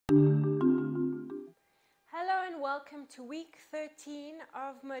to week 13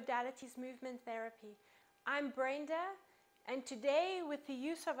 of Modalities Movement Therapy. I'm Brenda, and today, with the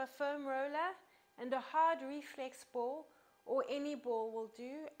use of a foam roller and a hard reflex ball, or any ball will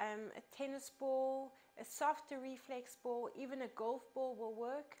do, a tennis ball, a softer reflex ball, even a golf ball will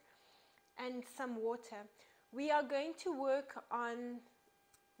work, and some water. We are going to work on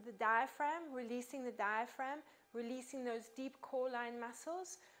the diaphragm, releasing the diaphragm, releasing those deep core line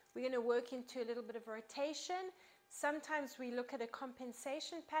muscles. We're going to work into a little bit of rotation. Sometimes we look at a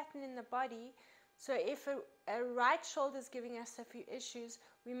compensation pattern in the body. So if a right shoulder is giving us a few issues,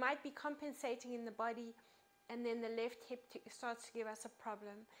 we might be compensating in the body, and then the left hip starts to give us a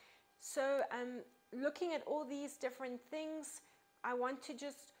problem. So looking at all these different things, I want to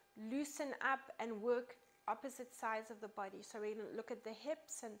just loosen up and work opposite sides of the body. So we're going to look at the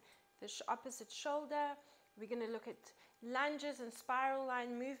hips and the opposite shoulder. We're going to look at lunges and spiral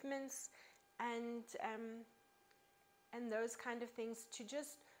line movements and those kind of things to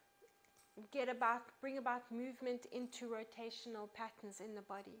just bring about movement into rotational patterns in the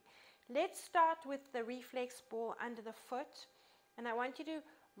body. Let's start with the reflex ball under the foot, and I want you to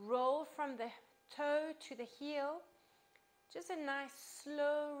roll from the toe to the heel. Just a nice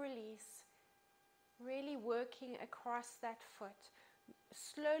slow release, really working across that foot.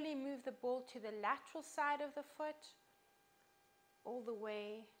 Slowly move the ball to the lateral side of the foot, all the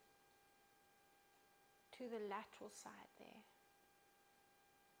way to the lateral side there.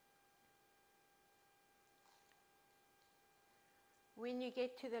 When you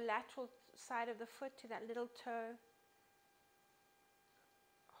get to the lateral side of the foot, to that little toe,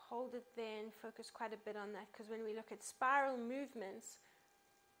 hold it there and focus quite a bit on that, because when we look at spiral movements,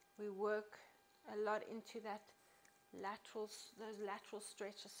 we work a lot into that those lateral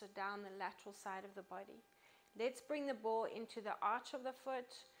stretches, so down the lateral side of the body. Let's bring the ball into the arch of the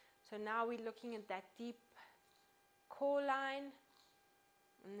foot. So now we're looking at that deep core line,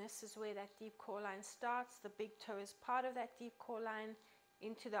 and this is where that deep core line starts. The big toe is part of that deep core line,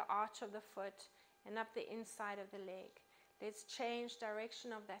 into the arch of the foot and up the inside of the leg. Let's change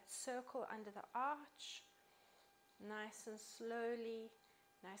direction of that circle under the arch, nice and slowly,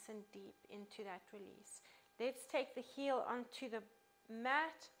 nice and deep into that release. Let's take the heel onto the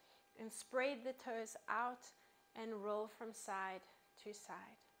mat and spread the toes out and roll from side to side.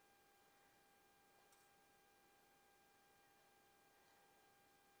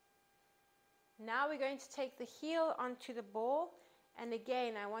 Now we're going to take the heel onto the ball, and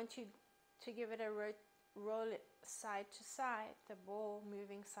again I want you to give it a roll it side to side, the ball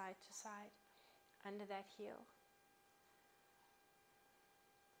moving side to side under that heel.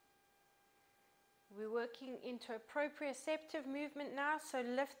 We're working into a proprioceptive movement now, so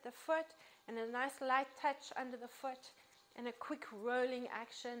lift the foot and a nice light touch under the foot and a quick rolling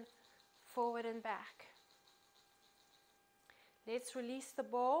action forward and back. Let's release the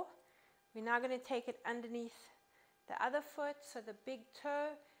ball. We're now going to take it underneath the other foot, so the big toe,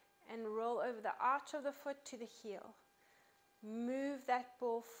 and roll over the arch of the foot to the heel. Move that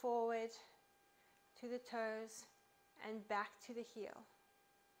ball forward to the toes and back to the heel.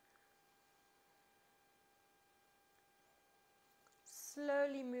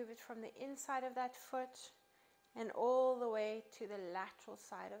 Slowly move it from the inside of that foot and all the way to the lateral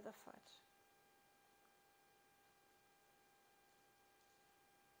side of the foot.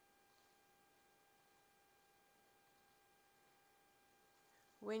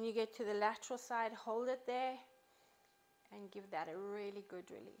 When you get to the lateral side, hold it there and give that a really good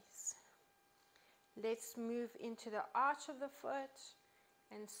release. Let's move into the arch of the foot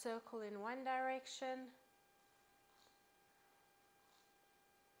and circle in one direction.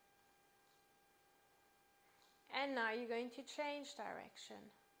 And now you're going to change direction.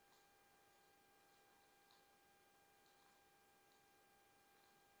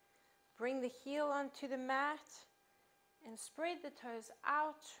 Bring the heel onto the mat and spread the toes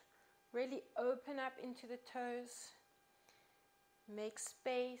out. Really open up into the toes. Make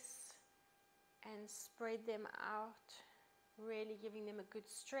space and spread them out. Really giving them a good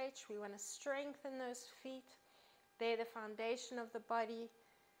stretch. We want to strengthen those feet. They're the foundation of the body.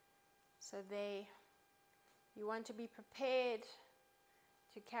 So you want to be prepared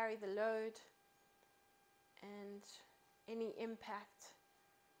to carry the load and any impact.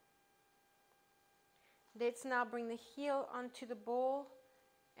 Let's now bring the heel onto the ball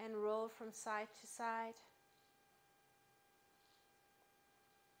and roll from side to side.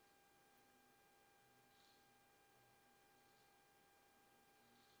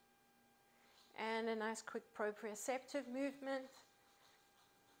 And a nice quick proprioceptive movement.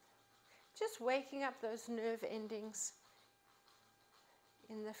 Just waking up those nerve endings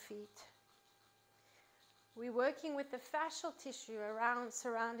in the feet. we're working with the fascial tissue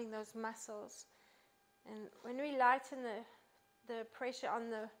surrounding those muscles. And when we lighten the pressure on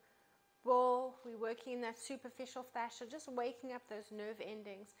the ball, we're working in that superficial fascia, just waking up those nerve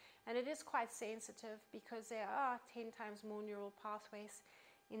endings. And it is quite sensitive because there are 10 times more neural pathways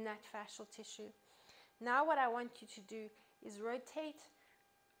in that fascial tissue. Now what I want you to do is rotate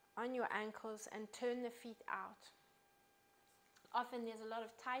on your ankles and turn the feet out. Often there's a lot of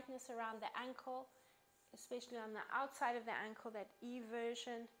tightness around the ankle, especially on the outside of the ankle, that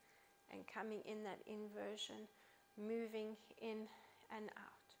eversion, and coming in that inversion, moving in and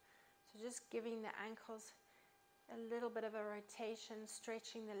out. So just giving the ankles a little bit of a rotation,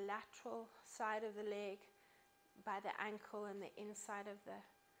 stretching the lateral side of the leg by the ankle and the inside of the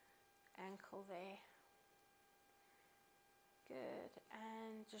ankle there. Good,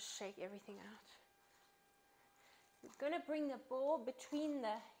 and just shake everything out. We're going to bring the ball between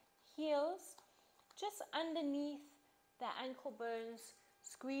the heels, just underneath the ankle bones,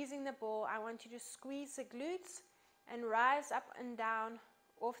 squeezing the ball. I want you to squeeze the glutes and rise up and down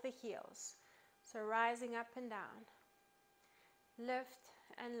off the heels. So rising up and down. Lift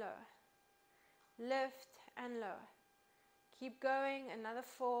and lower. Lift and lower. Keep going, another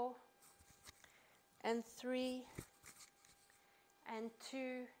 4 and 3 and 2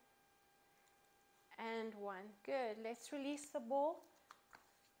 and 1. Good. Let's release the ball.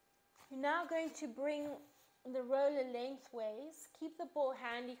 You're now going to bring the roller lengthways. Keep the ball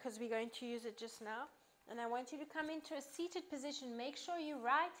handy because we're going to use it just now. And I want you to come into a seated position. Make sure you're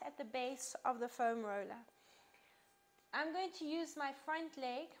right at the base of the foam roller. I'm going to use my front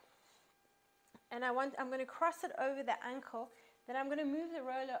leg, and I'm going to cross it over the ankle. Then I'm going to move the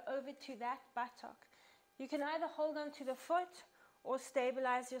roller over to that buttock. You can either hold on to the foot or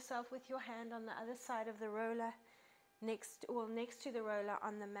stabilize yourself with your hand on the other side of the roller, next to the roller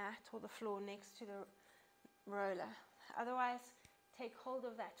on the mat or the floor next to the roller. Otherwise, take hold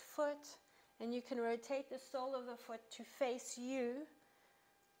of that foot, and you can rotate the sole of the foot to face you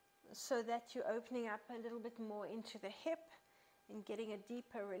so that you're opening up a little bit more into the hip and getting a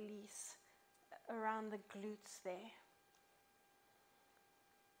deeper release around the glutes there.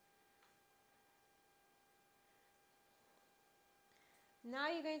 Now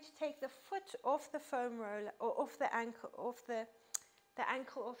you're going to take the foot off the foam roller, or off the ankle, off the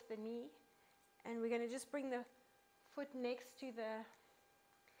ankle off the knee, and we're going to just bring the foot next to the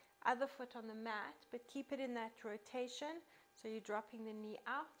other foot on the mat, but keep it in that rotation, so you're dropping the knee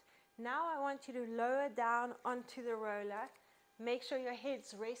out. Now I want you to lower down onto the roller. Make sure your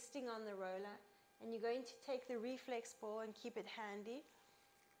head's resting on the roller, and you're going to take the reflex ball and keep it handy.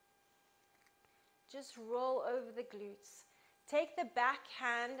 Just roll over the glutes. Take the back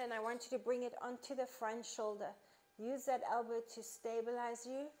hand, and I want you to bring it onto the front shoulder. Use that elbow to stabilize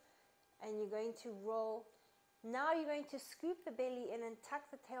you, and you're going to roll. Now you're going to scoop the belly in and tuck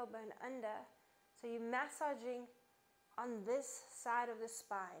the tailbone under. So you're massaging on this side of the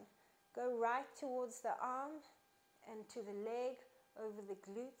spine. Go right towards the arm and to the leg, over the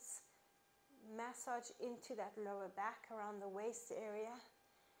glutes. Massage into that lower back around the waist area,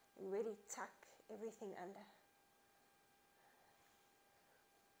 and really tuck everything under.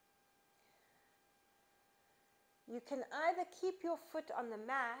 You can either keep your foot on the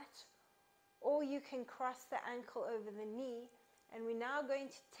mat, or you can cross the ankle over the knee. And we're now going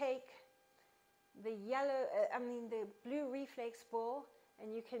to take the the blue reflex ball,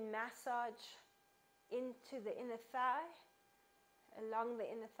 and you can massage into the inner thigh, along the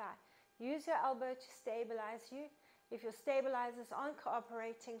inner thigh. Use your elbow to stabilize you. If your stabilizers aren't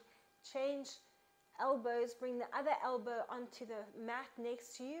cooperating, change elbows, bring the other elbow onto the mat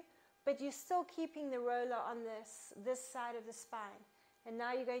next to you, but you're still keeping the roller on this side of the spine. And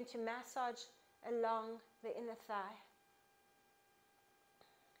now you're going to massage along the inner thigh.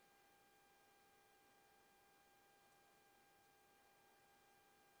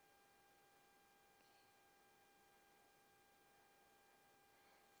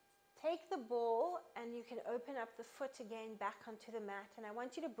 Take the ball, and you can open up the foot again back onto the mat. And I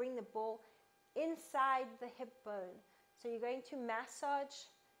want you to bring the ball inside the hip bone. So you're going to massage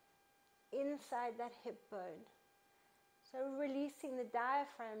inside that hip bone. So releasing the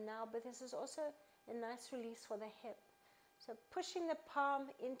diaphragm now, but this is also a nice release for the hip. So pushing the palm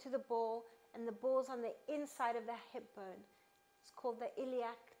into the ball, and the ball's on the inside of the hip bone. It's called the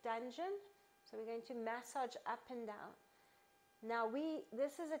iliac dungeon. So we're going to massage up and down. Now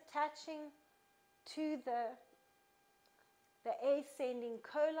this is attaching to the ascending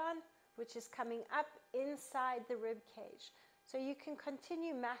colon, which is coming up inside the rib cage. So you can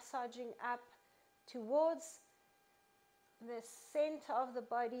continue massaging up towards the center of the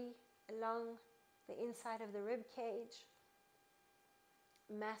body, along the inside of the rib cage,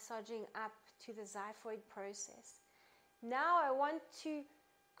 massaging up to the xiphoid process. Now I want to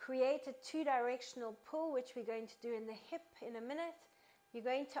create a two-directional pull, which we're going to do in the hip in a minute. You're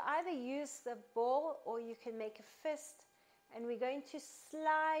going to either use the ball or you can make a fist, and we're going to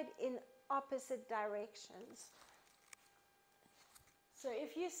slide in opposite directions. So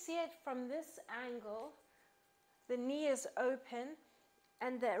if you see it from this angle, the knee is open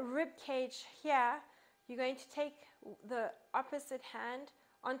and the rib cage here, you're going to take the opposite hand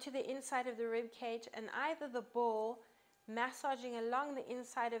onto the inside of the rib cage and either the ball massaging along the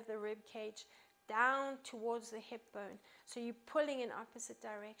inside of the rib cage down towards the hip bone. So you're pulling in opposite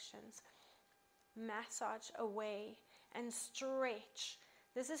directions. Massage away and stretch.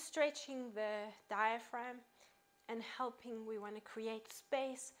 This is stretching the diaphragm and helping. We want to create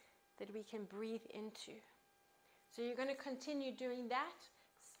space that we can breathe into. So you're going to continue doing that,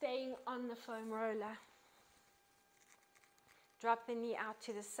 staying on the foam roller. Drop the knee out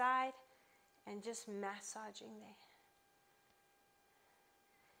to the side and just massaging there.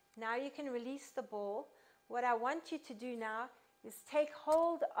 Now you can release the ball. What I want you to do now is take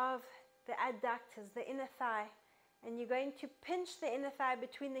hold of the adductors, the inner thigh, and you're going to pinch the inner thigh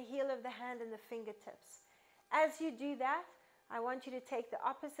between the heel of the hand and the fingertips. As you do that, I want you to take the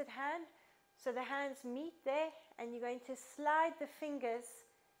opposite hand, so the hands meet there, and you're going to slide the fingers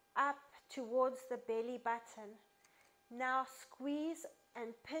up towards the belly button. Now squeeze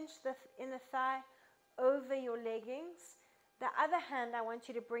and pinch the inner thigh over your leggings. The other hand I want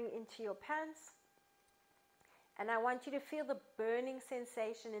you to bring into your pants, and I want you to feel the burning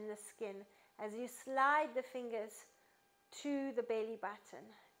sensation in the skin as you slide the fingers to the belly button.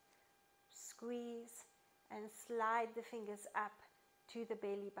 Squeeze and slide the fingers up to the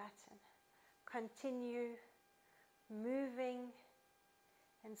belly button. Continue moving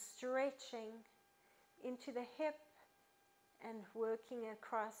and stretching into the hip and working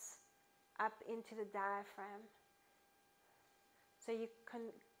across up into the diaphragm. So you can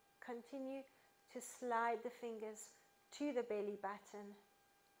continue to slide the fingers to the belly button,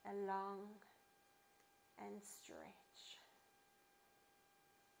 along and stretch.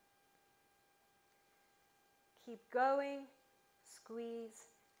 Keep going, squeeze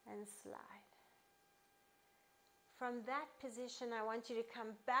and slide. From that position, I want you to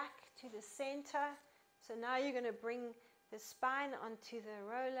come back to the center. So now you're going to bring the spine onto the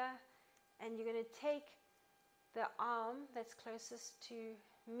roller, and you're going to take the arm that's closest to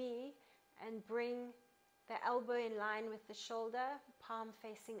me and bring the elbow in line with the shoulder, palm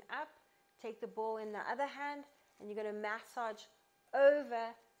facing up. Take the ball in the other hand, and you're going to massage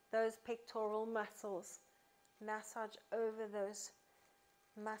over those pectoral muscles. Massage over those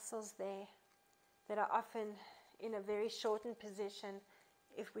muscles there that are often in a very shortened position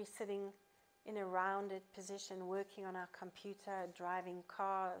if we're sitting in a rounded position, working on our computer, driving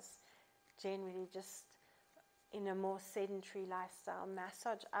cars, generally just in a more sedentary lifestyle.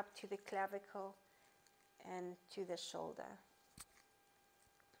 Massage up to the clavicle and to the shoulder.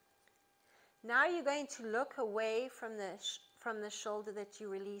 Now you're going to look away from the shoulder that you're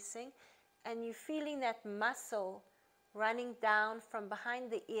releasing, and you're feeling that muscle running down from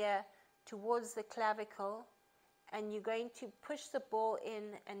behind the ear towards the clavicle, and you're going to push the ball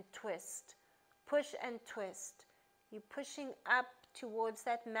in and twist. Push and twist. You're pushing up towards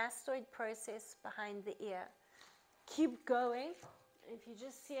that mastoid process behind the ear. Keep going. If you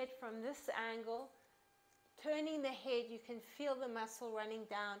just see it from this angle, turning the head, you can feel the muscle running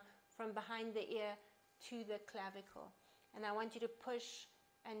down from behind the ear to the clavicle. And I want you to push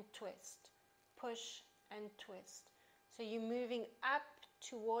and twist. Push and twist. So you're moving up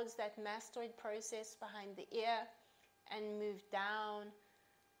towards that mastoid process behind the ear and move down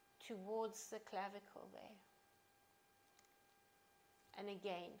towards the clavicle there. And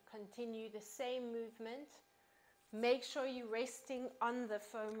again, continue the same movement. Make sure you're resting on the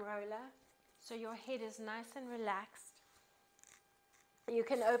foam roller so your head is nice and relaxed. You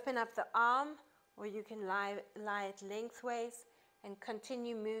can open up the arm, or you can lie it lengthways and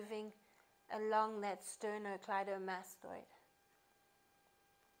continue moving along that sternocleidomastoid.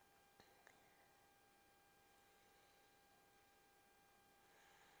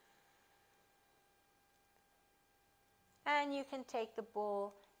 And you can take the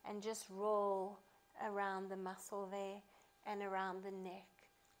ball and just roll around the muscle there and around the neck.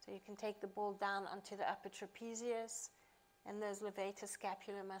 So you can take the ball down onto the upper trapezius and those levator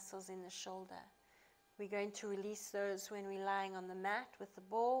scapular muscles in the shoulder. We're going to release those when we're lying on the mat with the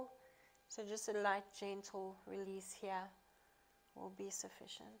ball. So just a light, gentle release here will be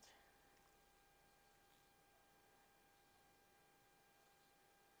sufficient.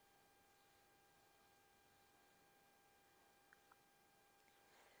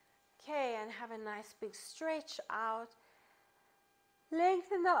 again, have a nice big stretch out.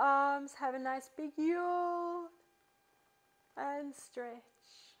 Lengthen the arms, have a nice big yawn, and stretch.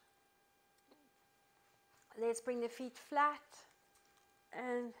 Let's bring the feet flat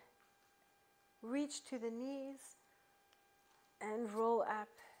and reach to the knees and roll up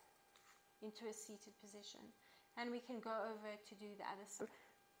into a seated position. And we can go over to do the other side.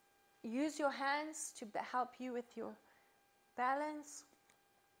 Use your hands to help you with your balance.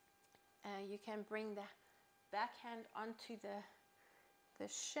 You can bring the back hand onto the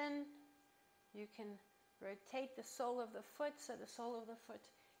shin. You can rotate the sole of the foot so the sole of the foot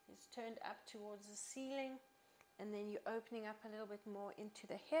is turned up towards the ceiling, and then you're opening up a little bit more into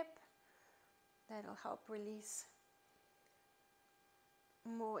the hip. That'll help release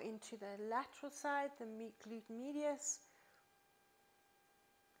more into the lateral side, the glute medius.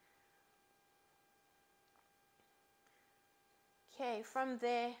 Okay, from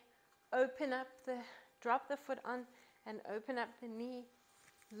there, drop the foot on and open up the knee.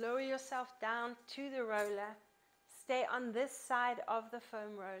 Lower yourself down to the roller. Stay on this side of the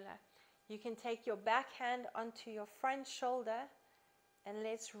foam roller. You can take your back hand onto your front shoulder and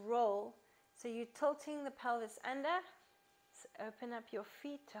let's roll. So you're tilting the pelvis under. So open up your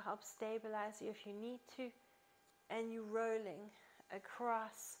feet to help stabilize you if you need to. And you're rolling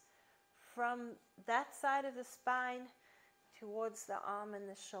across from that side of the spine towards the arm and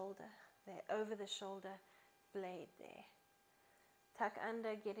the shoulder. There, over the shoulder blade there. Tuck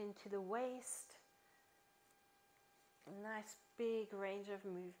under, get into the waist. A nice big range of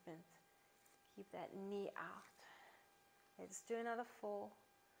movement. Keep that knee out. Let's do another 4.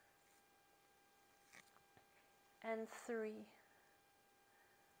 And 3.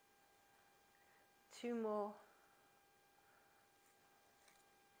 2 more.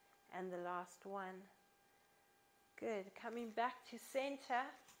 And the last one. Good. Coming back to center.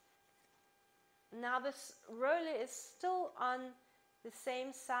 Now this roller is still on the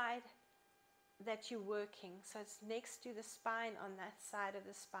same side that you're working. So it's next to the spine on that side of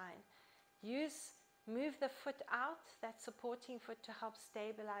the spine. Move the foot out, that supporting foot, to help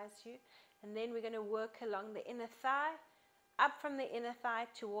stabilize you. And then we're going to work along the inner thigh, up from the inner thigh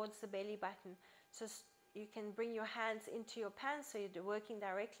towards the belly button. So you can bring your hands into your pants, so you're working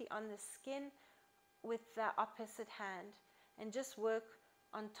directly on the skin with the opposite hand. And just work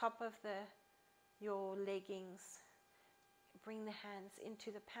on top of your leggings. Bring the hands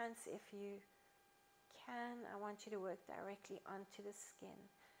into the pants if you can. I want you to work directly onto the skin.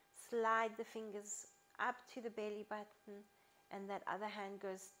 Slide the fingers up to the belly button, and that other hand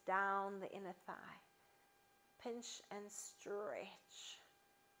goes down the inner thigh. Pinch and stretch.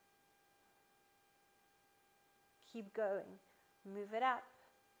 Keep going. Move it up.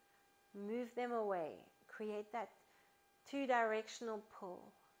 Move them away. Create that 2-directional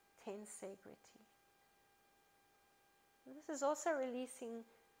pull. Tensegrity. This is also releasing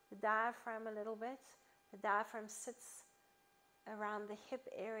the diaphragm a little bit. The diaphragm sits around the hip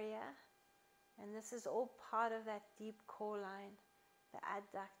area, and this is all part of that deep core line, the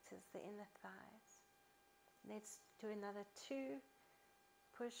adductors, the inner thighs. Let's do another 2.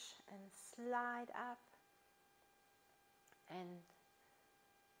 Push and slide up, and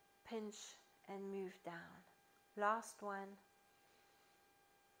pinch and move down. Last one.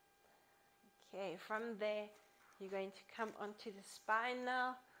 Okay, from there you're going to come onto the spine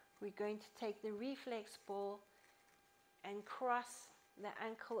now. We're going to take the reflex ball and cross the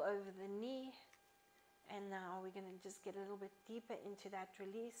ankle over the knee. And now we're going to just get a little bit deeper into that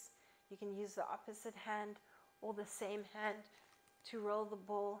release. You can use the opposite hand or the same hand to roll the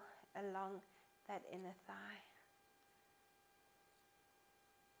ball along that inner thigh.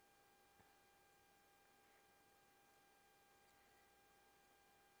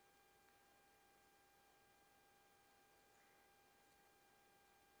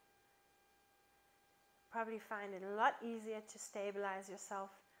 Probably find it a lot easier to stabilize yourself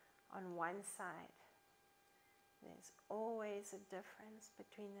on one side. There's always a difference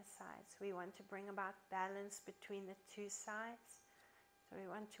between the sides. We want to bring about balance between the 2 sides. So we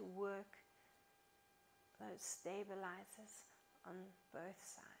want to work those stabilizers on both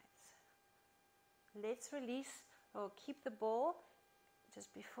sides. Let's release or keep the ball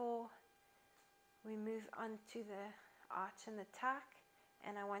just before we move on to the arch and the tuck.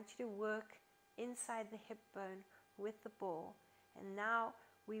 And I want you to work inside the hip bone with the ball. And now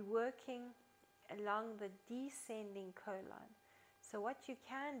we're working along the descending colon. So what you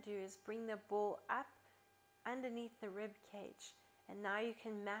can do is bring the ball up underneath the rib cage, and now you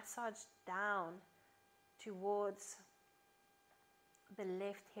can massage down towards the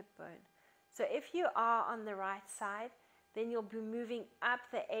left hip bone. So if you are on the right side, then you'll be moving up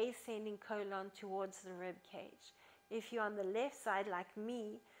the ascending colon towards the rib cage. If you're on the left side like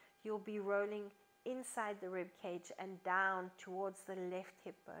me, you'll be rolling inside the rib cage and down towards the left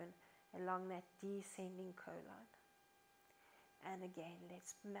hip bone along that descending colon. And again,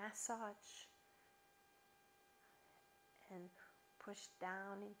 let's massage and push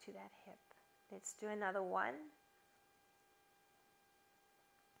down into that hip. Let's do another one.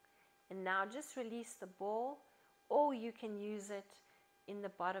 And now just release the ball, or you can use it in the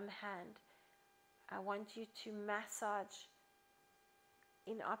bottom hand. I want you to massage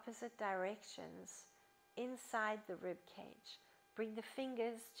in opposite directions inside the rib cage. Bring the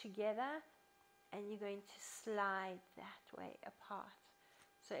fingers together and you're going to slide that way apart.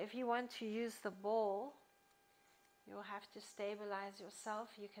 So if you want to use the ball, you'll have to stabilize yourself.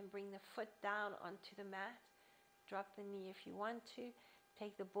 You can bring the foot down onto the mat, drop the knee if you want to,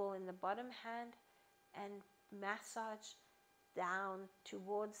 take the ball in the bottom hand and massage down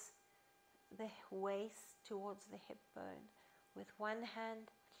towards the waist, towards the hip bone with one hand,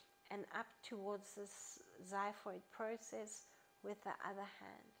 and up towards this xiphoid process with the other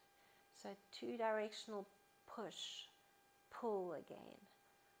hand. So two directional push, pull again.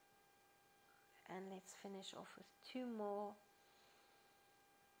 And let's finish off with two more.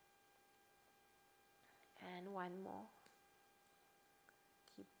 And one more.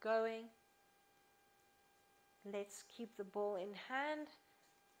 Keep going. Let's keep the ball in hand.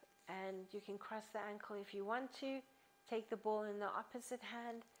 And you can cross the ankle if you want to. Take the ball in the opposite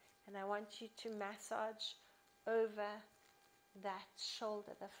hand. And I want you to massage over that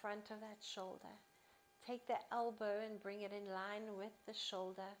shoulder, the front of that shoulder. Take the elbow and bring it in line with the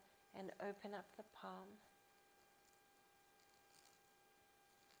shoulder and open up the palm.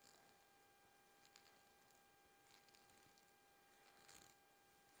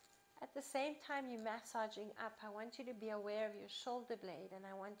 At the same time you're massaging up, I want you to be aware of your shoulder blade, and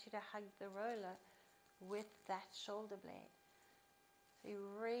I want you to hug the roller with that shoulder blade. So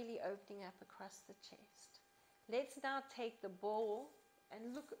you're really opening up across the chest. Let's now take the ball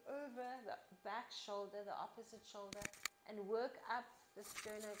and look over the back shoulder, the opposite shoulder, and work up the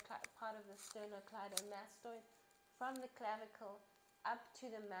part of the sternocleidomastoid from the clavicle up to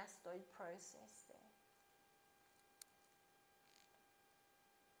the mastoid process there.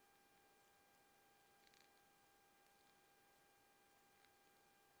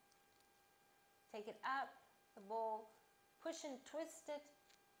 Take it up, the ball, push and twist it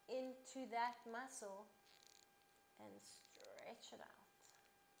into that muscle and stretch it out.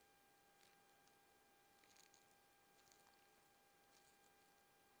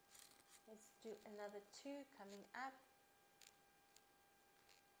 Let's do another two, coming up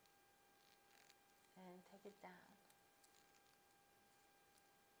and take it down.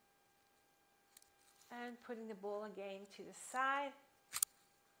 And putting the ball again to the side.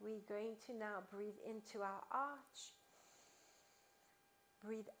 We're going to now breathe into our arch.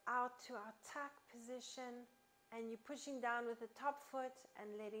 Breathe out to our tuck position. And you're pushing down with the top foot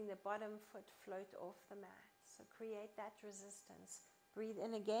and letting the bottom foot float off the mat. So create that resistance. Breathe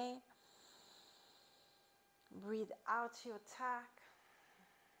in again. Breathe out your tuck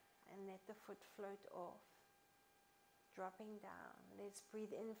and let the foot float off. Dropping down. Let's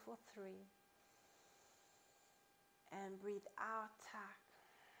breathe in for 3. And breathe out, tuck.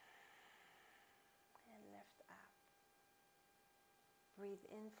 And lift up. Breathe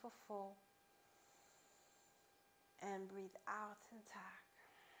in for 4. And breathe out and tuck.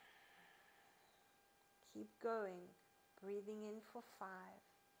 Keep going. Breathing in for 5.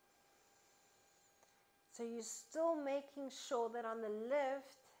 So you're still making sure that on the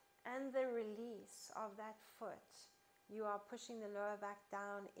lift and the release of that foot, you are pushing the lower back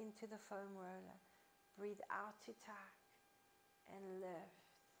down into the foam roller. Breathe out to tuck and lift.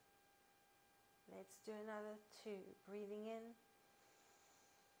 Let's do another 2. Breathing in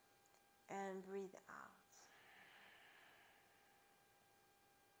and breathe out.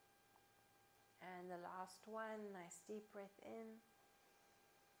 And the last one, nice deep breath in.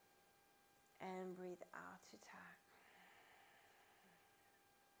 And breathe out to tuck.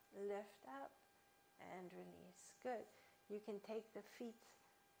 Lift up and release. Good. You can take the feet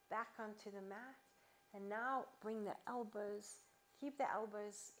back onto the mat. And now bring the elbows, keep the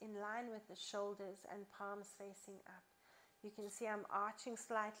elbows in line with the shoulders and palms facing up. You can see I'm arching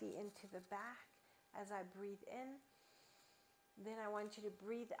slightly into the back as I breathe in. Then I want you to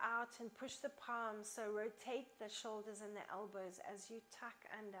breathe out and push the palms. So rotate the shoulders and the elbows as you tuck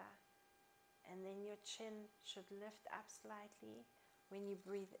under. And then your chin should lift up slightly. When you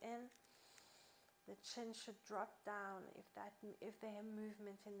breathe in, the chin should drop down if the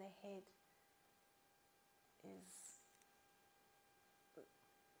movement in the head is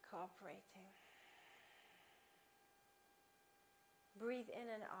cooperating. Breathe in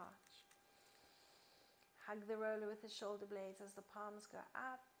and arch. Hug the roller with the shoulder blades as the palms go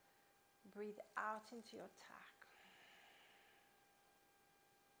up. Breathe out into your tuck.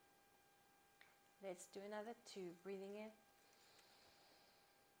 Let's do another 2. Breathing in.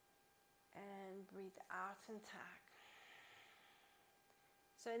 And breathe out and tuck.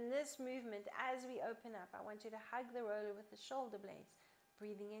 So in this movement, as we open up, I want you to hug the roller with the shoulder blades.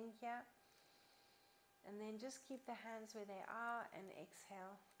 Breathing in here. And then just keep the hands where they are and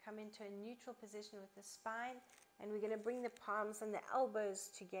exhale. Come into a neutral position with the spine. And we're going to bring the palms and the elbows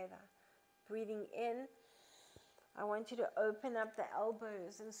together. Breathing in. I want you to open up the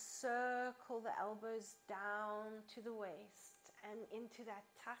elbows and circle the elbows down to the waist and into that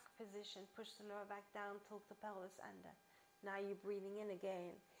tuck position. Push the lower back down, tilt the pelvis under. Now you're breathing in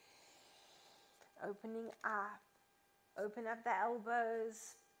again. Opening up. Open up the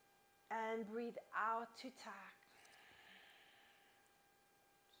elbows and breathe out to tuck.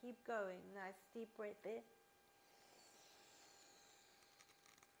 Keep going. Nice deep breath there.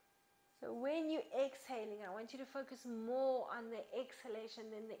 So when you're exhaling, I want you to focus more on the exhalation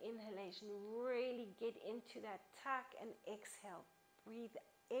than the inhalation. Really get into that tuck and exhale. Breathe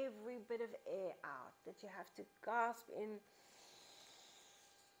every bit of air out that you have to gasp in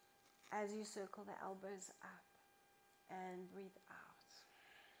as you circle the elbows up and breathe out.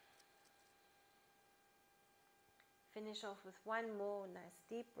 Finish off with one more nice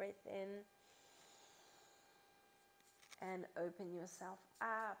deep breath in and open yourself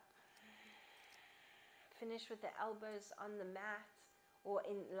up. Finish with the elbows on the mat or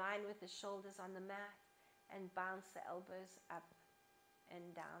in line with the shoulders on the mat and bounce the elbows up and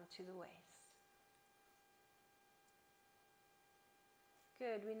down to the waist.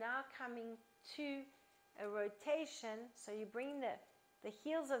 Good. We're now coming to a rotation. So you bring the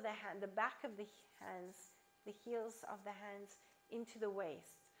heels of the hand, the back of the hands, the heels of the hands into the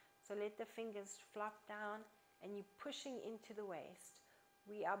waist. So let the fingers flop down and you're pushing into the waist.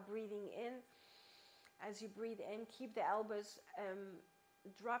 We are breathing in. As you breathe in, keep the elbows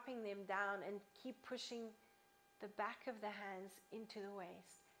dropping them down and keep pushing the back of the hands into the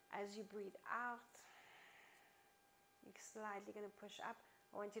waist. As you breathe out, you're slightly going to push up.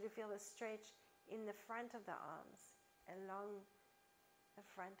 I want you to feel the stretch in the front of the arms, along the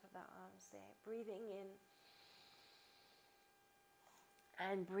front of the arms there. Breathing in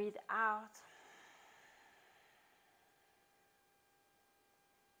and breathe out.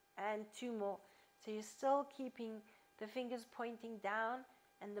 And 2 more. So you're still keeping the fingers pointing down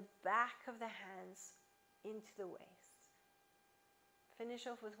and the back of the hands into the waist. Finish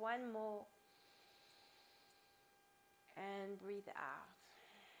off with 1 more. And breathe out.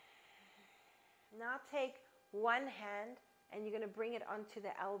 Now take one hand and you're going to bring it onto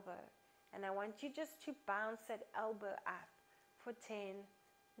the elbow. And I want you just to bounce that elbow up for 10,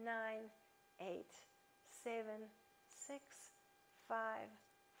 9, 8, 7, 6, 5,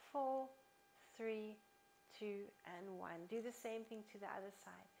 4, 3, 2, and 1. Do the same thing to the other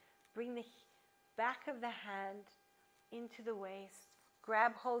side. Bring the back of the hand into the waist.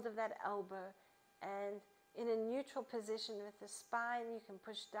 Grab hold of that elbow and in a neutral position with the spine, you can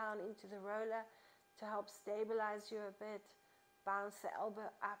push down into the roller to help stabilize you a bit. Bounce the elbow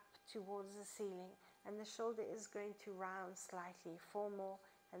up towards the ceiling and the shoulder is going to round slightly. 4 more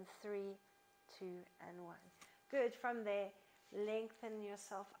and 3, 2, and 1. Good. From there, lengthen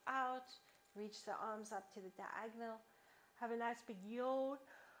yourself out. Reach the arms up to the diagonal. Have a nice big yawn.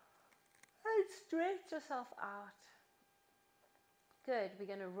 And stretch yourself out. Good. We're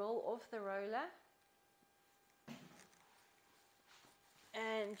going to roll off the roller.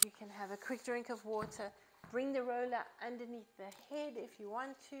 And you can have a quick drink of water. Bring the roller underneath the head if you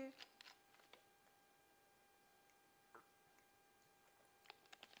want to.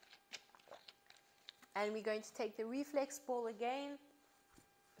 And we're going to take the reflex ball again.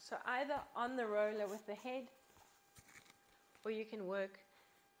 So either on the roller with the head, or you can work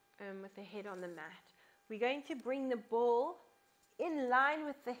with the head on the mat. We're going to bring the ball in line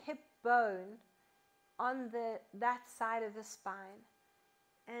with the hip bone on that side of the spine.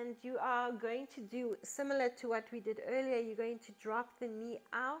 And you are going to do similar to what we did earlier. You're going to drop the knee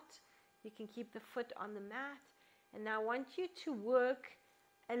out. You can keep the foot on the mat. And now I want you to work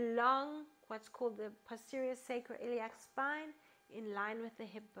along what's called the posterior sacroiliac spine in line with the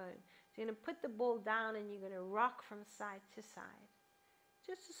hip bone. So you're going to put the ball down and you're going to rock from side to side.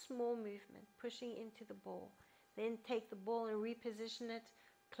 Just a small movement, pushing into the ball. Then take the ball and reposition it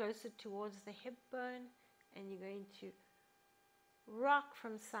closer towards the hip bone, and you're going to rock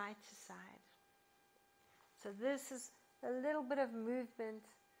from side to side. So this is a little bit of movement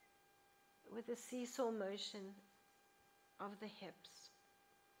with a seesaw motion of the hips.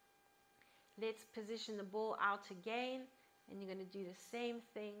 Let's position the ball out again, and you're going to do the same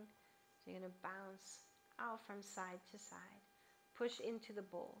thing. So you're going to bounce out from side to side. Push into the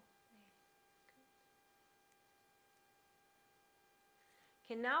ball.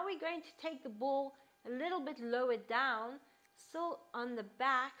 Okay, now we're going to take the ball a little bit lower down, still on the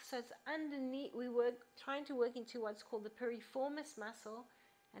back, so it's underneath. Trying to work into what's called the piriformis muscle,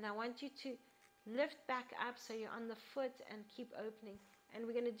 and I want you to lift back up so you're on the foot and keep opening. And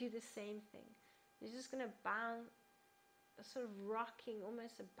we're going to do the same thing. You're just going to bounce, a sort of rocking,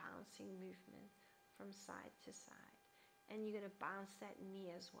 almost a bouncing movement from side to side. And you're going to bounce that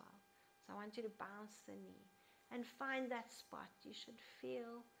knee as well. So I want you to bounce the knee and find that spot. You should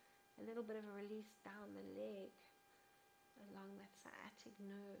feel a little bit of a release down the leg, along that sciatic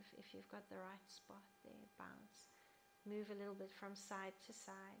nerve. If you've got the right spot there, bounce. Move a little bit from side to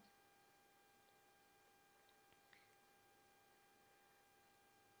side.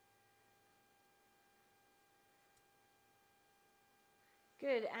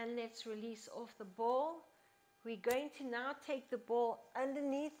 Good, and let's release off the ball. We're going to now take the ball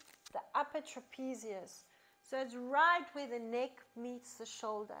underneath the upper trapezius. So it's right where the neck meets the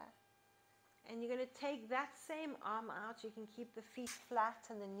shoulder. And you're going to take that same arm out. You can keep the feet flat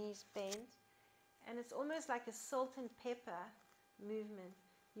and the knees bent. And it's almost like a salt and pepper movement.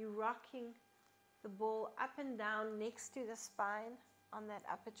 You're rocking the ball up and down next to the spine on that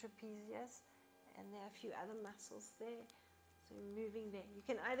upper trapezius. And there are a few other muscles there. So you're moving there. You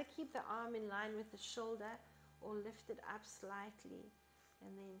can either keep the arm in line with the shoulder or lift it up slightly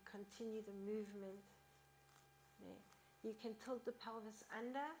and then continue the movement there. You can tilt the pelvis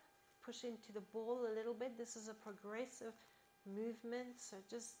under, push into the ball a little bit. This is a progressive movement, so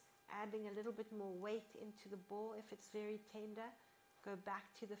just adding a little bit more weight into the ball. If it's very tender, go back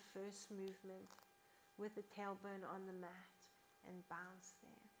to the first movement with the tailbone on the mat and bounce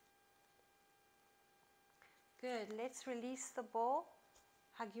there. Good, let's release the ball.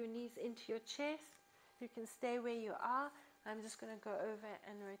 Hug your knees into your chest. You can stay where you are. I'm just going to go over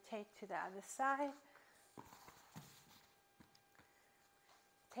and rotate to the other side.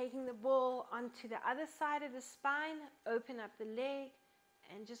 Taking the ball onto the other side of the spine, open up the leg,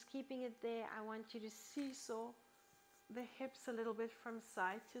 and just keeping it there. I want you to seesaw the hips a little bit from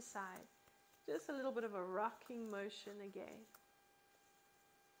side to side. Just a little bit of a rocking motion again.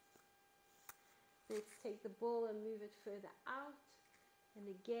 Let's take the ball and move it further out,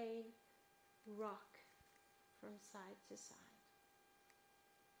 and again, rock from side to side.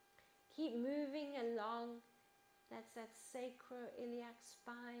 Keep moving along. That's that sacroiliac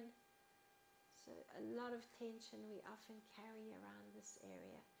spine. So a lot of tension we often carry around this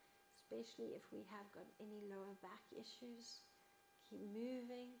area, especially if we have got any lower back issues. Keep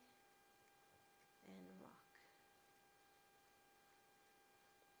moving and rock.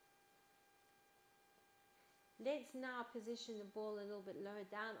 Let's now position the ball a little bit lower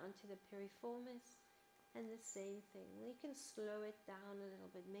down onto the piriformis, and the same thing. You can slow it down a little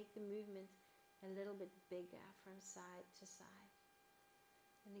bit, make the movement a little bit bigger from side to side.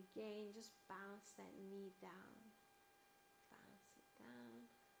 And again, just bounce that knee down, bounce it down,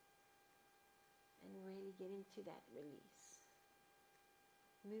 and really get into that release.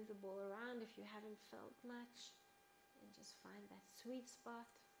 Move the ball around if you haven't felt much, and just find that sweet spot.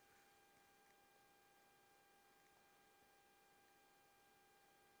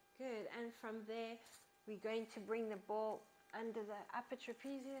 Good, and from there, we're going to bring the ball under the upper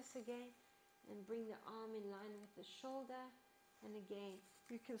trapezius again, and bring the arm in line with the shoulder. And again,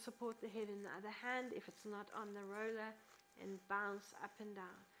 you can support the head in the other hand if it's not on the roller, and bounce up and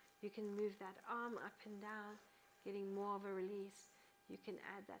down. You can move that arm up and down, getting more of a release. You can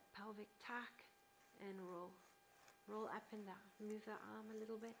add that pelvic tuck and roll. Roll up and down. Move the arm a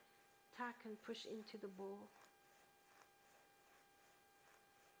little bit, tuck and push into the ball.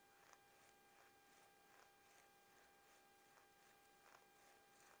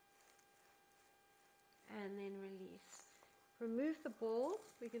 And then release. Remove the ball.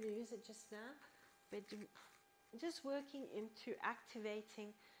 We're going to use it just now, but just working into activating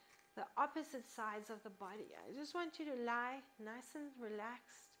the opposite sides of the body. I just want you to lie nice and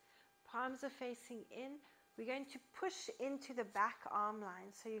relaxed. Palms are facing in. We're going to push into the back arm line.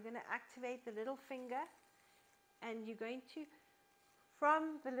 So you're going to activate the little finger, and you're going to,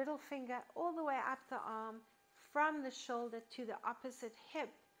 from the little finger all the way up the arm, from the shoulder to the opposite hip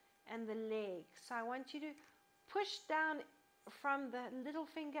and the leg. So I want you to push down from the little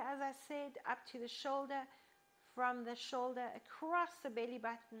finger, as I said, up to the shoulder, from the shoulder across the belly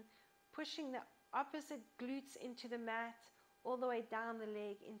button, pushing the opposite glutes into the mat, all the way down the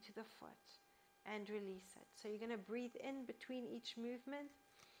leg into the foot, and release it. So you're going to breathe in between each movement.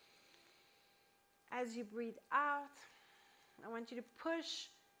 As you breathe out, I want you to push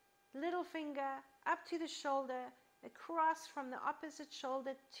little finger up to the shoulder, across from the opposite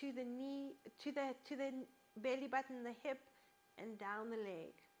shoulder to the knee, to the belly button, the hip, and down the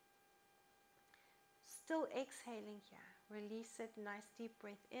leg. Still exhaling here. Release it. Nice deep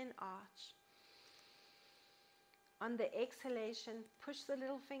breath in, arch. On the exhalation, push the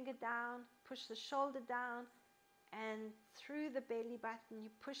little finger down, push the shoulder down, and through the belly button,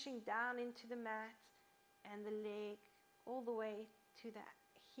 you're pushing down into the mat, and the leg all the way to the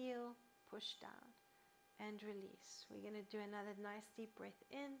heel, push down and release. We're going to do another nice deep breath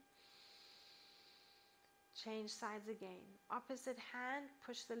in. Change sides again. Opposite hand,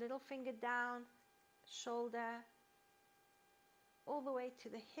 push the little finger down, shoulder, all the way to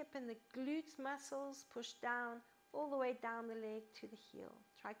the hip and the glutes muscles, push down, all the way down the leg to the heel.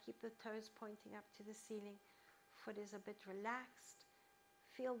 Try keep the toes pointing up to the ceiling. Foot is a bit relaxed.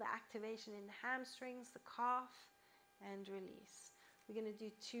 Feel the activation in the hamstrings, the calf, and release. We're going to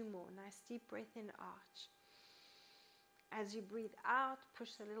do 2 more. Nice deep breath in, arch. As you breathe out,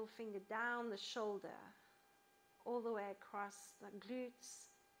 push the little finger down the shoulder, all the way across the glutes,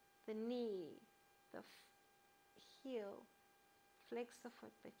 the knee, the heel. Flex the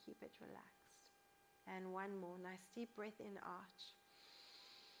foot, but keep it relaxed. And 1 more. Nice deep breath in, arch.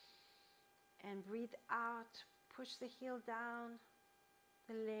 And breathe out. Push the heel down,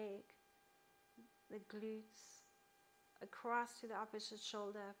 the leg, the glutes, across to the opposite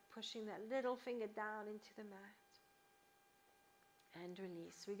shoulder, pushing that little finger down into the mat. And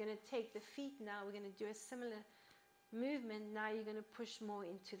release. We're going to take the feet now. We're going to do a similar movement. Now you're going to push more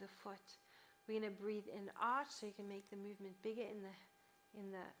into the foot. We're going to breathe in, arch, so you can make the movement bigger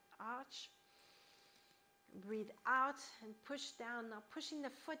in the arch. Breathe out and push down. Now pushing the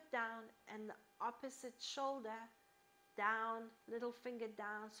foot down and the opposite shoulder down, little finger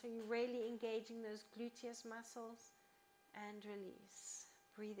down. So you're really engaging those gluteus muscles. And release.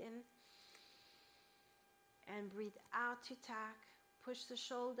 Breathe in. And breathe out to tack. Push the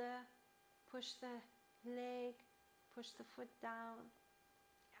shoulder. Push the leg. Push the foot down.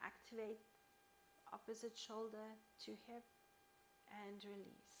 Activate opposite shoulder to hip. And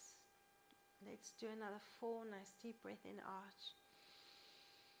release. Let's do another 4. Nice deep breath in, arch.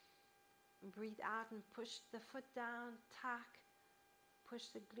 Breathe out and push the foot down, tack.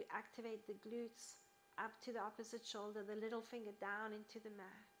 Push the activate the glutes up to the opposite shoulder, the little finger down into the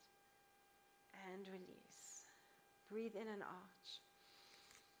mat. And release. Breathe in and arch.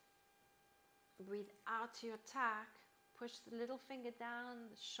 Breathe out to your tack. Push the little finger down,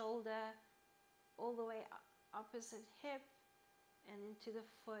 the shoulder, all the way opposite hip and into the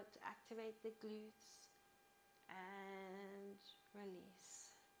foot. Activate the glutes and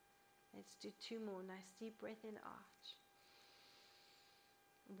release. Let's do 2 more. Nice deep breath in, arch.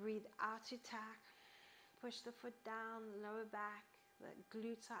 Breathe out to tack. Push the foot down, lower back. The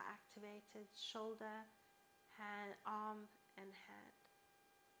glutes are activated. Shoulder, hand, arm, and hand.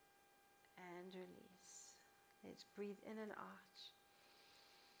 And release. Let's breathe in and arch.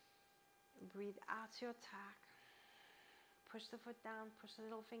 Breathe out to your tack. Push the foot down, push the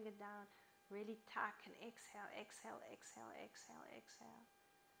little finger down. Really tack and exhale, exhale, exhale, exhale, exhale.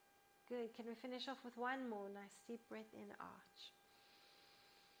 Good. Can we finish off with 1 more? Nice deep breath in, arch.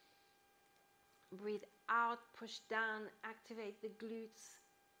 Breathe out, push down, activate the glutes,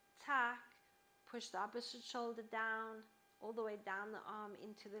 tack, push the opposite shoulder down, all the way down the arm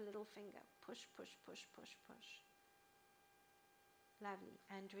into the little finger. Push, push, push, push, push. Lovely.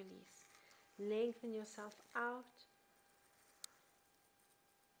 And release. Lengthen yourself out.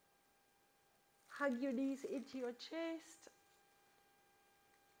 Hug your knees into your chest.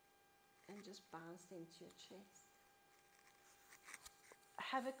 And just bounce into your chest.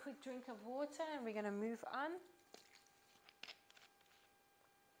 Have a quick drink of water and we're going to move on.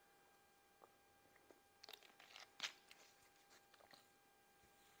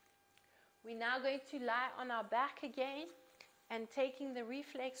 We're now going to lie on our back again, and taking the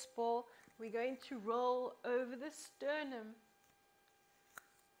reflex ball, we're going to roll over the sternum.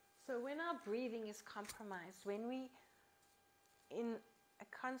 So when our breathing is compromised, when we in a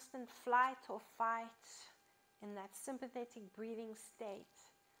constant flight or fight, in that sympathetic breathing state,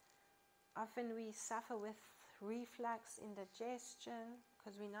 often we suffer with reflux, indigestion,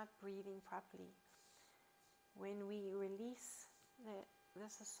 because we're not breathing properly. When we release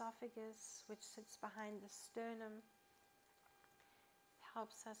this esophagus, which sits behind the sternum,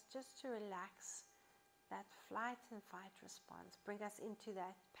 helps us just to relax that flight and fight response, bring us into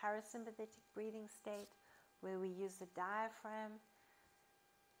that parasympathetic breathing state where we use the diaphragm.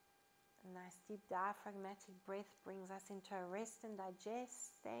 A nice deep diaphragmatic breath brings us into a rest and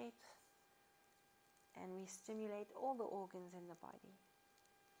digest state, and we stimulate all the organs in the body.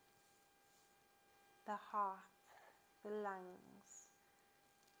 The heart, the lungs,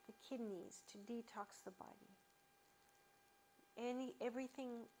 the kidneys, to detox the body.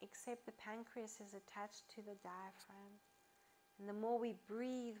 Everything except the pancreas is attached to the diaphragm. And the more we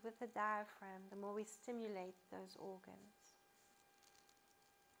breathe with the diaphragm, the more we stimulate those organs.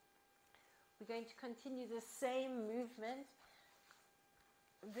 We're going to continue the same movement.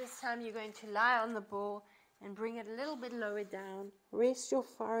 This time you're going to lie on the ball and bring it a little bit lower down. Rest your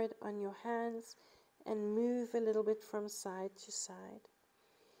forehead on your hands and move a little bit from side to side.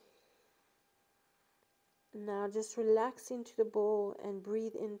 Now just relax into the ball and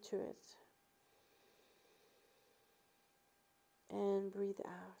breathe into it. And breathe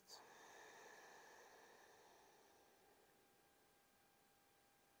out.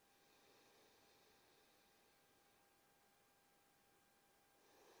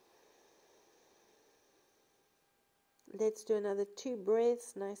 Let's do another 2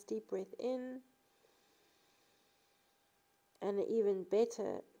 breaths. Nice deep breath in. And an even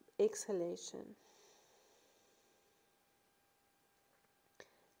better exhalation.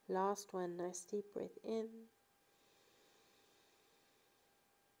 Last one. Nice deep breath in.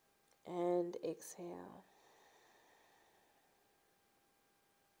 And exhale.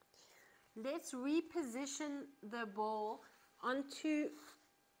 Let's reposition the ball onto,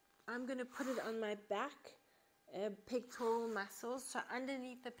 I'm going to put it on my back. Pectoral muscles, so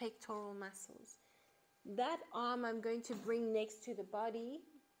underneath the pectoral muscles. That arm I'm going to bring next to the body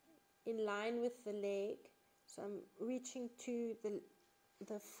in line with the leg. So I'm reaching to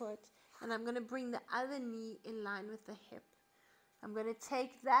the foot, and I'm going to bring the other knee in line with the hip. I'm going to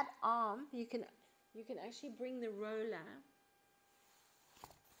take that arm, you can actually bring the roller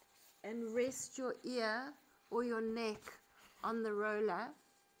and rest your ear or your neck on the roller,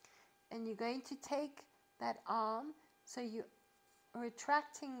 and you're going to take that arm, so you are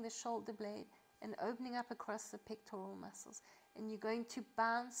retracting the shoulder blade and opening up across the pectoral muscles, and you're going to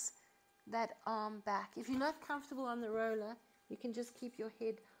bounce that arm back. If you're not comfortable on the roller, you can just keep your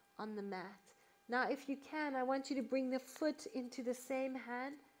head on the mat. Now if you can, I want you to bring the foot into the same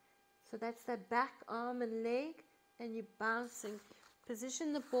hand, so that's that back arm and leg, and you're bouncing.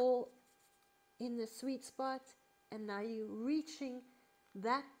 Position the ball in the sweet spot, and now you're reaching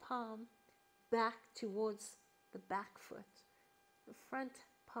that palm back towards the back foot, the front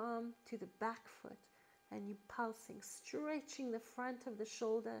palm to the back foot, and you're pulsing, stretching the front of the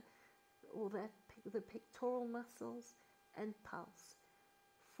shoulder or the pectoral muscles, and pulse.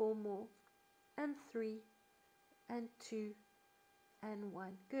 4 more, and 3, and 2, and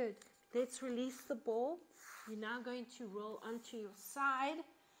 1. Good. Let's release the ball. You're now going to roll onto your side,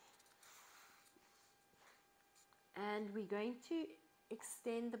 and we're going to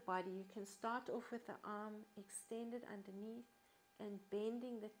extend the body. You can start off with the arm extended underneath and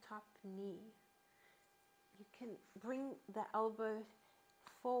bending the top knee. You can bring the elbow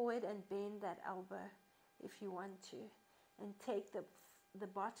forward and bend that elbow if you want to, and take the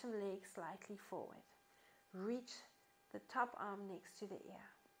bottom leg slightly forward. Reach the top arm next to the ear.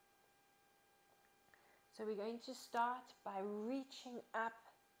 So we're going to start by reaching up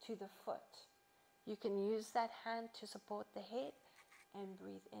to the foot. You can use that hand to support the head and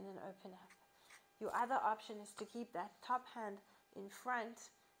breathe in and open up. Your other option is to keep that top hand in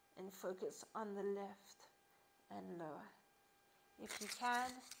front and focus on the lift and lower. If you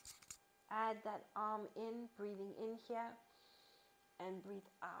can, add that arm in, breathing in here, and breathe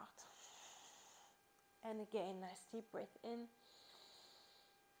out. And again, nice deep breath in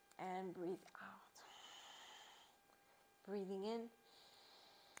and breathe out. Breathing in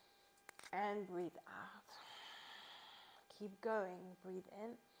and breathe out. Keep going. Breathe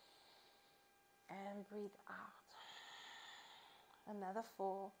in and breathe out. Another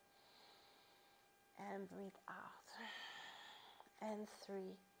 4 and breathe out. And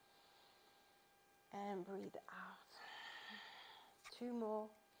 3 and breathe out. 2 more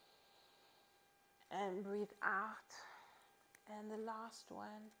and breathe out. And the last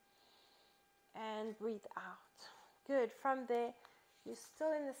one and breathe out. Good. From there, you're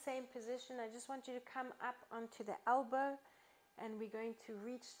still in the same position. I just want you to come up onto the elbow, and we're going to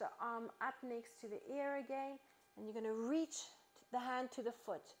reach the arm up next to the ear again, and you're going to reach the hand to the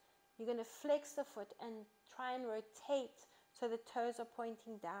foot. You're going to flex the foot and try and rotate so the toes are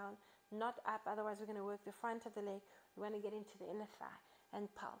pointing down, not up. Otherwise, we're going to work the front of the leg. We want to get into the inner thigh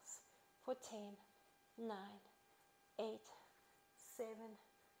and pulse for 10, 9, 8, 7,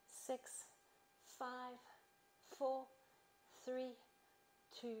 6, 5, 4, 3,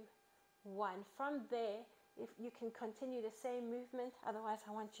 2, 1. From there, if you can continue the same movement, otherwise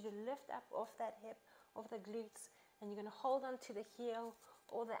I want you to lift up off that hip, off the glutes, and you're going to hold on to the heel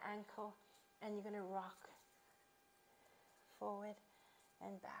or the ankle, and you're going to rock forward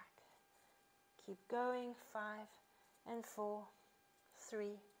and back. Keep going. 5 and 4, 3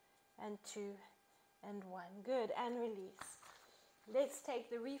 and 2 and 1. Good. And release. Let's take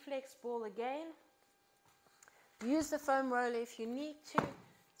the reflex ball again. Use the foam roller if you need to.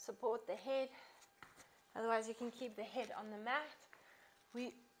 Support the head. Otherwise, you can keep the head on the mat.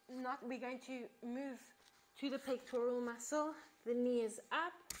 We're going to move to the pectoral muscle. The knee is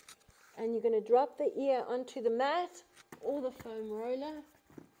up. And you're going to drop the ear onto the mat or the foam roller.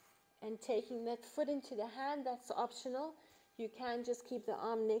 And taking that foot into the hand, that's optional. You can just keep the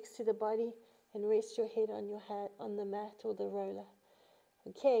arm next to the body and rest your head on your hand, on the mat or the roller.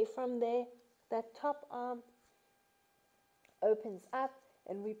 Okay, from there, that top arm opens up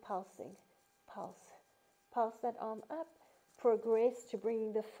and we're pulsing. Pulse. Pulse that arm up. Progress to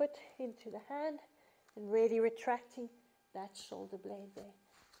bringing the foot into the hand and really retracting that shoulder blade there.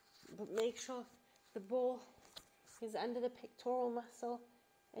 But make sure the ball is under the pectoral muscle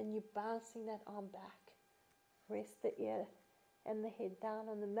and you're bouncing that arm back. Rest the ear and the head down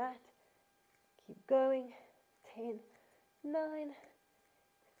on the mat. Keep going. 10, 9,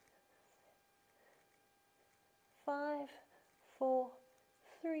 5, 4,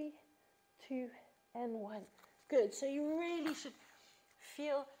 3, 2, and 1. Good. So you really should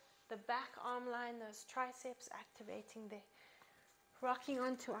feel the back arm line, those triceps activating there. Rocking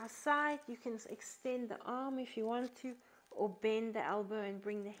onto our side, you can extend the arm if you want to, or bend the elbow and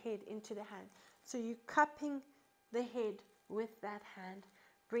bring the head into the hand. So you're cupping the head with that hand.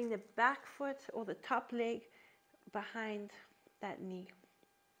 Bring the back foot or the top leg behind that knee.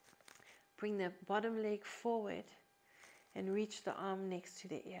 Bring the bottom leg forward and reach the arm next to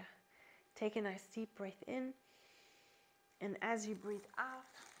the ear. Take a nice deep breath in, and as you breathe out,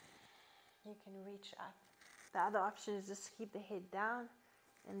 you can reach up. The other option is just keep the head down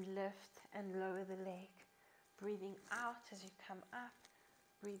and lift and lower the leg. Breathing out as you come up,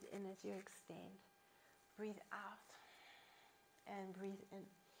 breathe in as you extend. Breathe out and breathe in.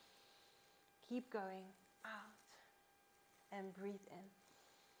 Keep going out and breathe in.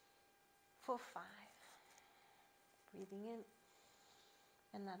 For 5. Breathing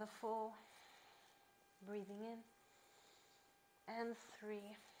in. Another 4. Breathing in. And 3.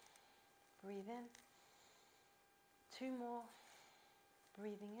 Breathe in. 2 more.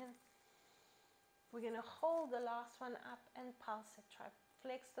 Breathing in. We're going to hold the last one up and pulse it. Try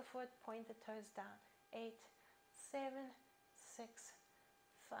flex the foot, point the toes down. 8, 7, 6,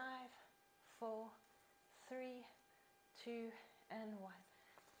 5, 4, 3, 2, and 1.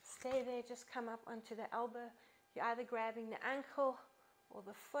 Stay there. Just come up onto the elbow. You're either grabbing the ankle or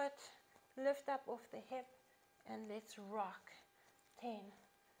the foot. Lift up off the hip and let's rock. 10,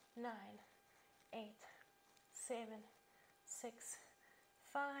 9, 8, 7, 6,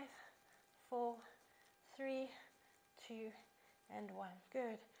 5, 4, 3, 2, and 1.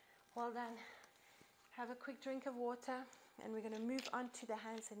 Good. Well done. Have a quick drink of water, and we're going to move on to the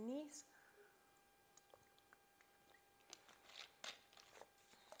hands and knees.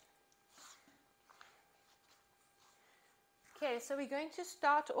 Okay, so we're going to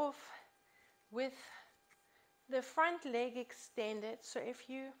start off with the front leg extended. So if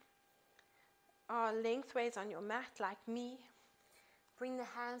you are lengthways on your mat like me, bring the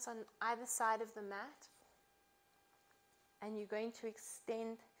hands on either side of the mat, and you're going to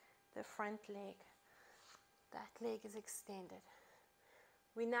extend the front leg. That leg is extended.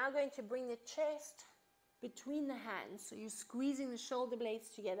 We're now going to bring the chest between the hands. So you're squeezing the shoulder blades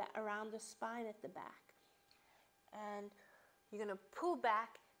together around the spine at the back. And you're going to pull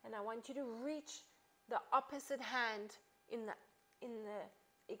back, and I want you to reach the opposite hand in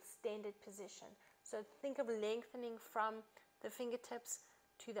the extended position. So think of lengthening from the fingertips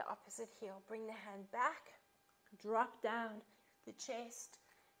to the opposite heel. Bring the hand back, drop down the chest,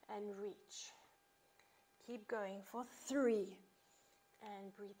 and reach. Keep going for 3,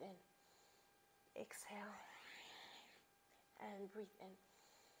 and breathe in. Exhale, and breathe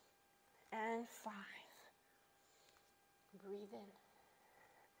in. And 5. Breathe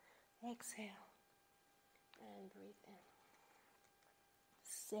in. Exhale, and breathe in.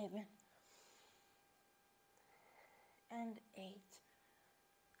 7. And 8.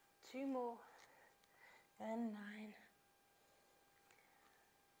 2 more. And 9.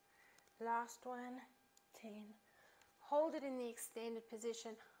 Last one. 10. Hold it in the extended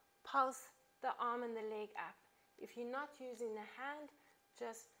position. Pulse the arm and the leg up. If you're not using the hand,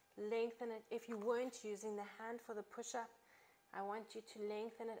 just lengthen it. If you weren't using the hand for the push-up, I want you to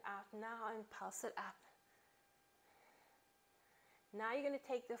lengthen it out now and pulse it up. Now you're going to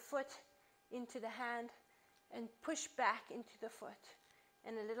take the foot into the hand and push back into the foot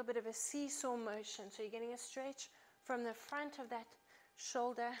in a little bit of a seesaw motion. So you're getting a stretch from the front of that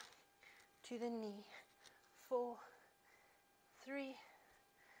shoulder to the knee. 4, 3,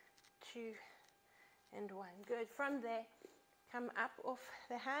 2, and 1. Good. From there, come up off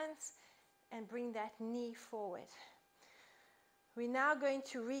the hands and bring that knee forward. We're now going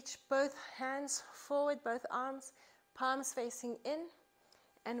to reach both hands forward, both arms, palms facing in,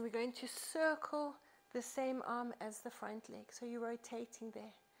 and we're going to circle the same arm as the front leg. So you're rotating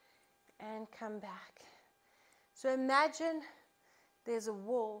there and come back. So imagine there's a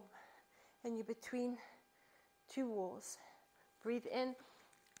wall and you're between two walls. Breathe in,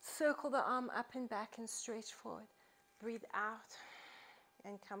 circle the arm up and back and stretch forward. Breathe out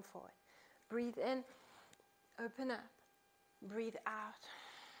and come forward. Breathe in, open up. Breathe out.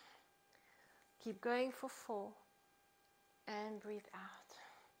 Keep going for 4 and breathe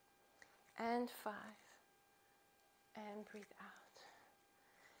out. And 5 and breathe out.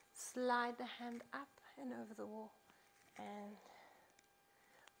 Slide the hand up and over the wall. And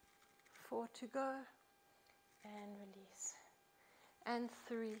 4 to go and release. And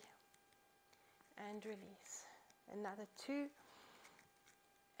 3 and release. Another 2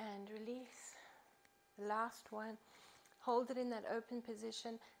 and release. Last one. Hold it in that open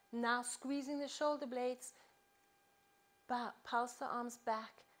position. Now squeezing the shoulder blades. Pulse the arms back.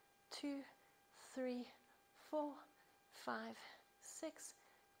 2, 3, 4, 5, 6,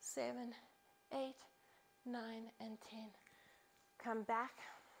 7, 8, 9, and 10. Come back.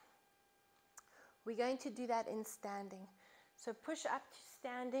 We're going to do that in standing. So push up to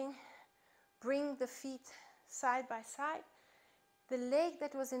standing. Bring the feet side by side. The leg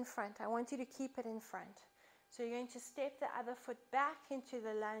that was in front, I want you to keep it in front. So you're going to step the other foot back into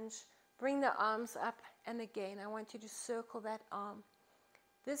the lunge. Bring the arms up, and again, I want you to circle that arm.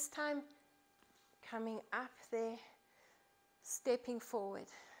 This time, coming up there, stepping forward.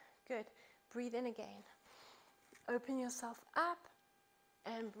 Good. Breathe in again. Open yourself up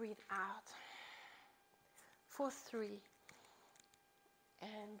and breathe out. For 3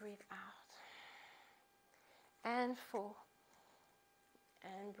 and breathe out. And 4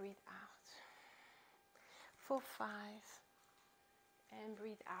 and breathe out. For 5 and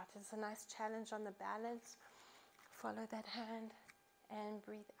breathe out. It's a nice challenge on the balance. Follow that hand and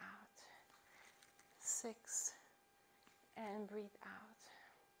breathe out. 6 and breathe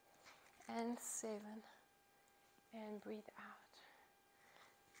out. And 7 and breathe out.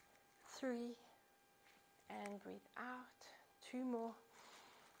 3 and breathe out. 2 more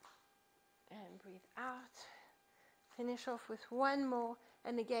and breathe out. Finish off with 1 more,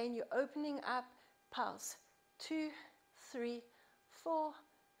 and again you're opening up. Pulse. 2, 3, 4,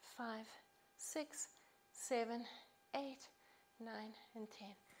 5, 6, 7, 8, 9, and 10.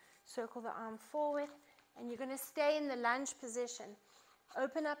 Circle the arm forward, and you're going to stay in the lunge position.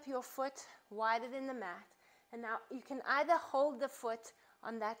 Open up your foot wider than the mat, and now you can either hold the foot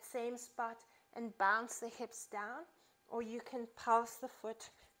on that same spot and bounce the hips down, or you can pulse the foot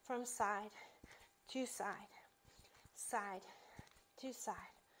from side to side, side to side.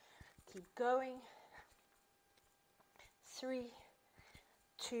 Keep going. 3,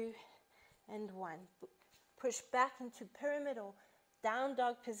 2, and 1. Push back into pyramid or down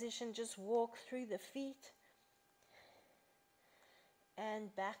dog position. Just walk through the feet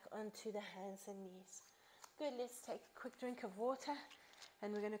and back onto the hands and knees. Good. Let's take a quick drink of water,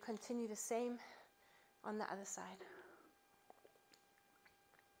 and we're going to continue the same on the other side.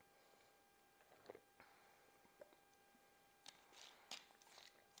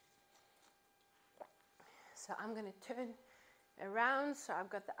 So I'm going to turn around. So I've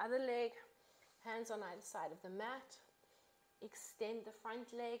got the other leg, hands on either side of the mat. Extend the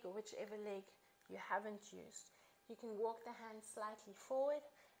front leg or whichever leg you haven't used. You can walk the hands slightly forward,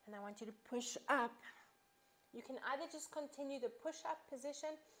 and I want you to push up. You can either just continue the push-up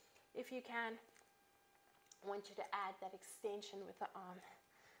position. If you can, I want you to add that extension with the arm.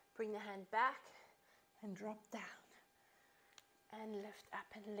 Bring the hand back and drop down. And lift up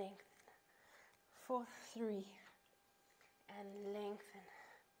and lengthen. For 3 and lengthen.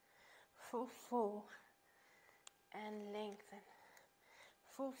 For 4 and lengthen.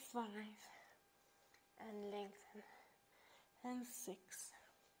 For 5 and lengthen. And 6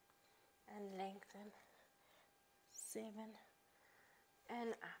 and lengthen. 7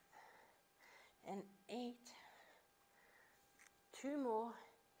 and up. And 8. 2 more.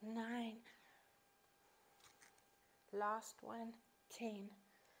 9. Last one. 10.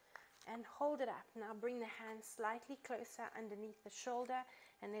 and hold it up. Now bring the hands slightly closer underneath the shoulder,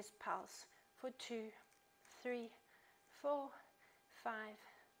 and let's pulse for 2, 3, 4, 5,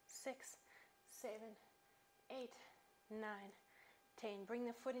 6, 7, 8, 9, 10. Bring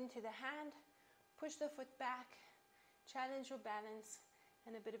the foot into the hand, push the foot back, challenge your balance,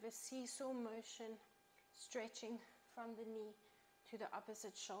 and a bit of a seesaw motion, stretching from the knee to the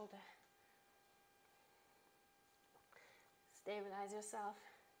opposite shoulder. Stabilize yourself.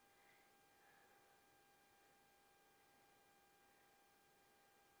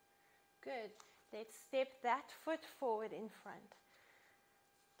 Good. Let's step that foot forward in front.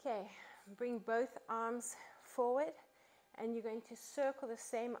 Okay, bring both arms forward, and you're going to circle the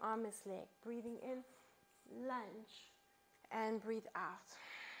same arm as leg. Breathing in, lunge, and breathe out.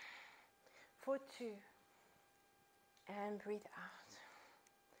 For 2, and breathe out.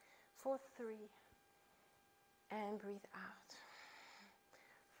 For 3, and breathe out.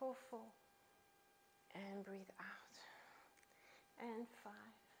 For 4, and breathe out. And 5,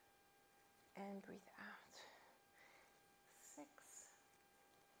 and breathe out. 6,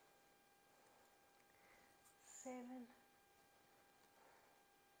 7,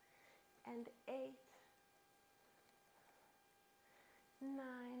 and 8, 9.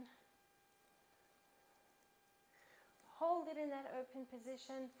 Hold it in that open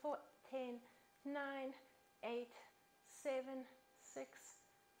position for 10, 9, 8, 7, 6,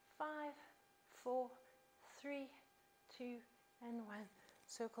 5, 4, 3, 2, and 1.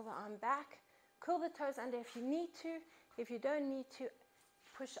 Circle the arm back. Curl the toes under if you need to. If you don't need to,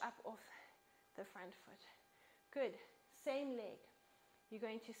 push up off the front foot. Good. Same leg. You're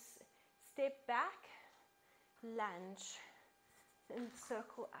going to step back, lunge, and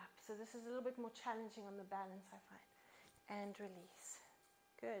circle up. So this is a little bit more challenging on the balance, I find. And release.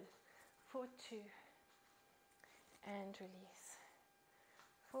 Good. For 2, and release.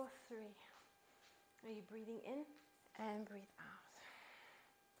 For 3. Are you breathing in? And breathe out.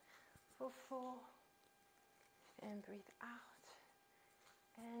 For 4, and breathe out.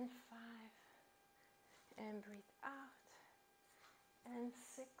 And 5, and breathe out. And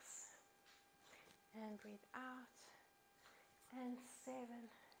 6, and breathe out. And 7,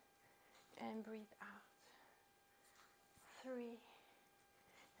 and breathe out. 3,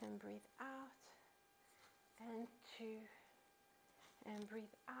 and breathe out. And 2, and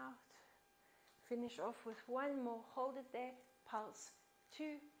breathe out. Finish off with one more. Hold it there. Pulse. 2,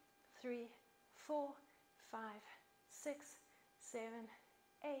 3, 4, 5, 6, 7,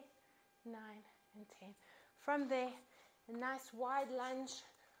 8, 9, and 10. From there, a nice wide lunge.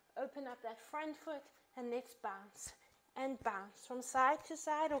 Open up that front foot, and let's bounce. And bounce from side to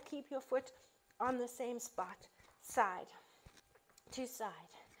side, or keep your foot on the same spot. Side to side.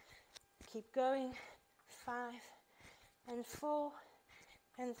 Keep going. 5, and 4,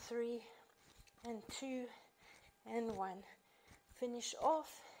 and 3, and 2, and 1. Finish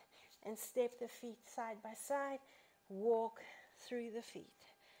off and step the feet side by side. Walk through the feet.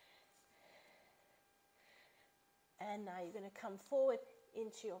 And now you're going to come forward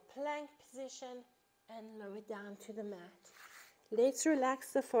into your plank position and lower down to the mat. Let's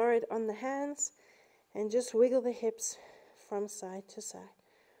relax the forehead on the hands and just wiggle the hips from side to side.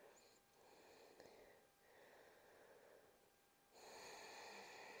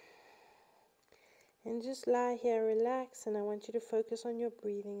 And just lie here, relax, and I want you to focus on your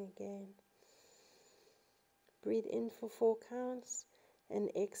breathing again. Breathe in for 4 counts and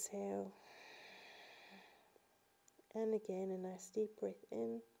exhale. And again, a nice deep breath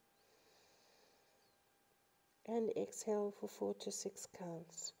in. And exhale for 4 to 6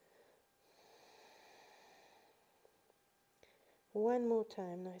 counts. One more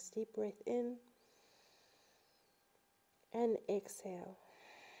time, nice deep breath in. And exhale.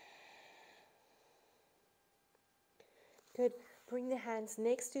 Good. Bring the hands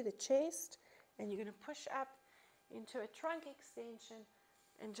next to the chest, and you're going to push up into a trunk extension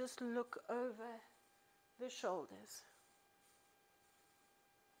and just look over the shoulders.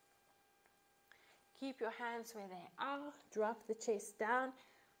 Keep your hands where they are. Drop the chest down.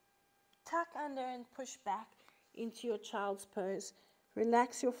 Tuck under and push back into your child's pose.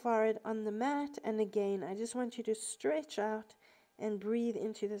 Relax your forehead on the mat, and again, I just want you to stretch out and breathe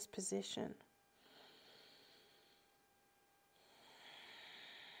into this position.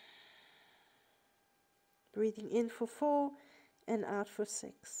 Breathing in for 4 and out for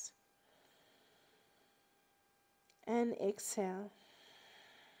 6. And exhale.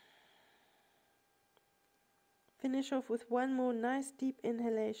 Finish off with one more nice deep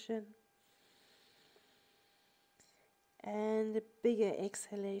inhalation. And a bigger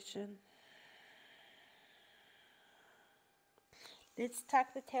exhalation. Let's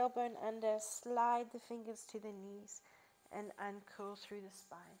tuck the tailbone under, slide the fingers to the knees, and uncurl through the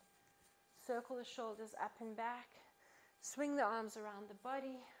spine. Circle the shoulders up and back, swing the arms around the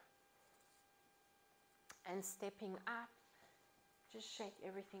body, and stepping up, just shake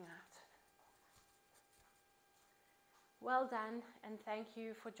everything out. Well done, and thank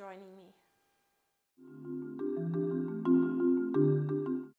you for joining me.